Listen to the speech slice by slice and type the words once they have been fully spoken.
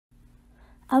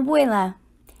Abuela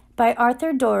by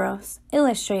Arthur Dorros,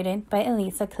 illustrated by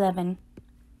Elisa Kleven.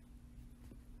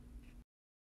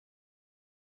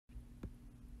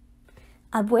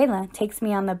 Abuela takes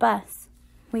me on the bus.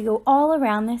 We go all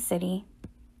around the city.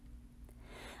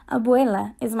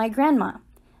 Abuela is my grandma.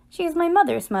 She is my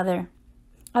mother's mother.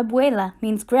 Abuela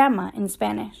means grandma in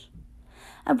Spanish.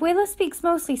 Abuela speaks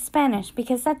mostly Spanish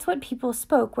because that's what people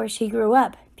spoke where she grew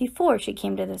up before she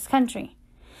came to this country.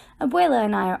 Abuela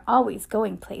and I are always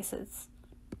going places.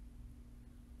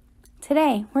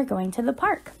 Today, we're going to the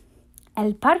park.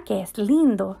 El parque es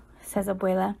lindo, says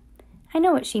Abuela. I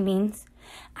know what she means.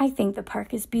 I think the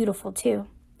park is beautiful, too.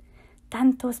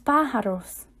 Tantos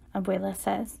pájaros, Abuela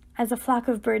says, as a flock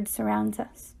of birds surrounds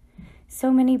us. So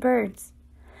many birds.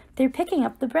 They're picking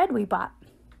up the bread we bought.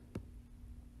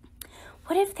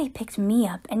 What if they picked me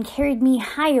up and carried me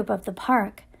high above the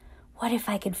park? What if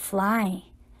I could fly?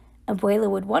 Abuela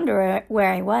would wonder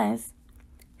where I was.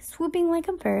 Swooping like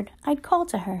a bird, I'd call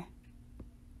to her.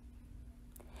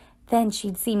 Then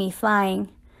she'd see me flying.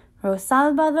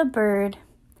 Rosalba the bird.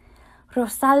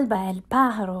 Rosalba el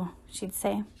pájaro, she'd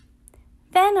say.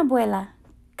 Ven, Abuela.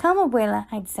 Come, Abuela,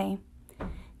 I'd say.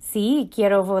 Sí,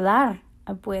 quiero volar,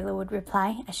 Abuela would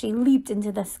reply as she leaped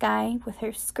into the sky with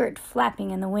her skirt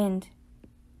flapping in the wind.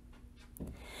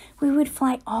 We would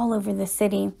fly all over the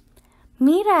city.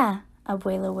 Mira,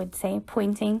 Abuela would say,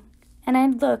 pointing, and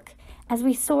I'd look as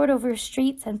we soared over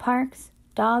streets and parks,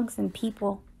 dogs and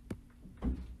people.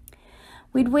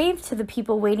 We'd wave to the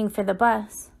people waiting for the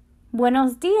bus.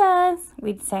 Buenos dias,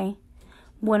 we'd say.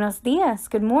 Buenos dias,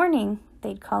 good morning,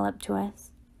 they'd call up to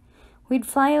us. We'd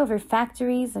fly over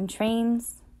factories and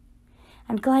trains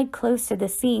and glide close to the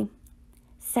sea.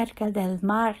 Cerca del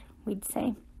mar, we'd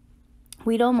say.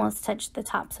 We'd almost touch the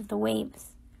tops of the waves.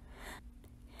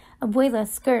 Abuela's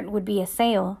skirt would be a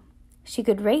sail. She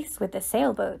could race with the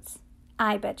sailboats.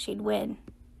 I bet she'd win.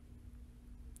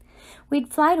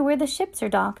 We'd fly to where the ships are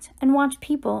docked and watch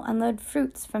people unload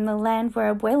fruits from the land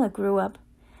where Abuela grew up.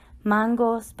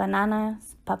 Mangos,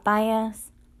 bananas,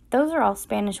 papayas. Those are all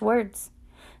Spanish words.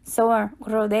 So are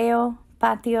rodeo,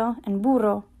 patio, and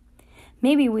burro.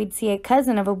 Maybe we'd see a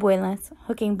cousin of Abuela's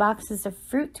hooking boxes of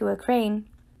fruit to a crane.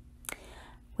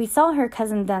 We saw her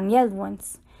cousin Daniel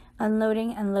once,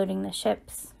 unloading and loading the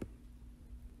ships.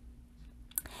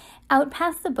 Out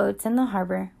past the boats in the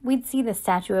harbor, we'd see the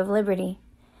Statue of Liberty.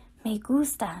 Me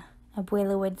gusta,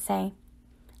 Abuela would say.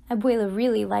 Abuela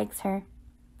really likes her.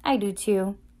 I do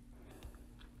too.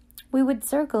 We would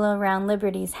circle around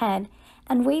Liberty's head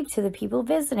and wave to the people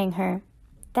visiting her.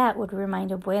 That would remind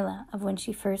Abuela of when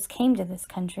she first came to this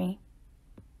country.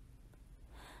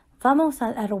 Vamos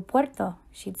al aeropuerto,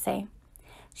 she'd say.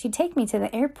 She'd take me to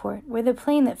the airport where the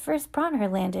plane that first brought her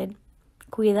landed.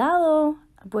 Cuidado,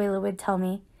 Abuela would tell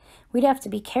me. We'd have to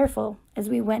be careful as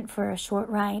we went for a short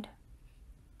ride.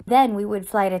 Then we would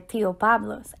fly to Tío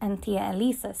Pablo's and Tia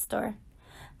Elisa's store.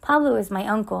 Pablo is my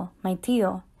uncle, my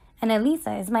tío, and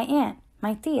Elisa is my aunt,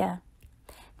 my tia.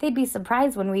 They'd be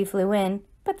surprised when we flew in,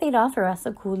 but they'd offer us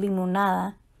a cool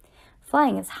limonada.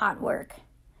 Flying is hot work.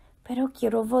 Pero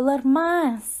quiero volar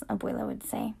más, Abuela would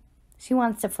say. She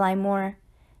wants to fly more.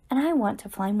 And I want to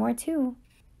fly more too.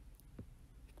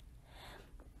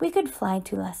 We could fly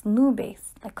to las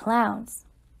nubes, the clouds.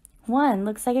 One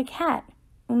looks like a cat,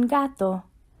 un gato.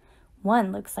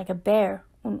 One looks like a bear,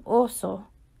 un oso.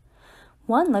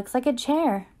 One looks like a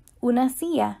chair, una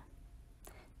silla.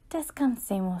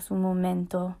 Descansemos un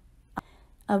momento,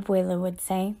 Abuela would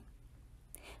say.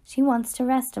 She wants to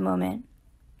rest a moment.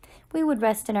 We would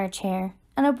rest in our chair,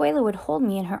 and Abuela would hold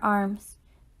me in her arms.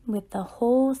 With the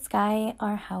whole sky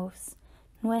our house,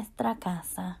 nuestra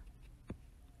casa.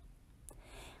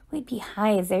 We'd be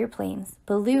high as airplanes,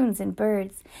 balloons and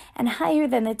birds, and higher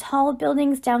than the tall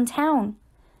buildings downtown.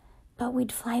 But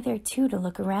we'd fly there too to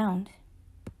look around.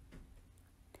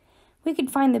 We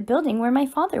could find the building where my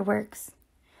father works.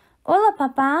 Hola,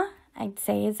 Papa, I'd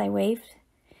say as I waved.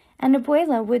 And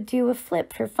Abuela would do a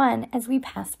flip for fun as we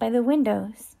passed by the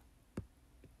windows.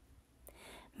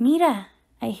 Mira,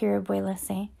 I hear Abuela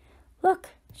say. Look,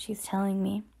 she's telling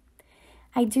me.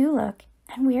 I do look,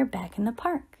 and we are back in the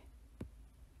park.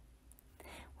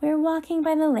 We're walking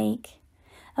by the lake.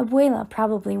 Abuela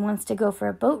probably wants to go for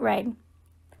a boat ride.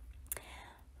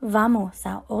 Vamos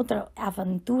a otra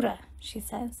aventura, she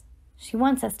says. She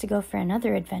wants us to go for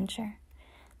another adventure.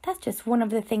 That's just one of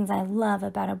the things I love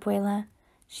about Abuela.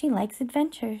 She likes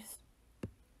adventures.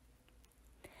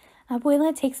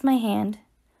 Abuela takes my hand.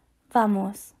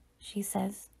 Vamos, she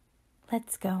says.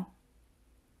 Let's go.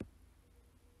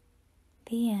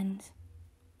 The end.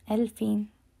 El fin.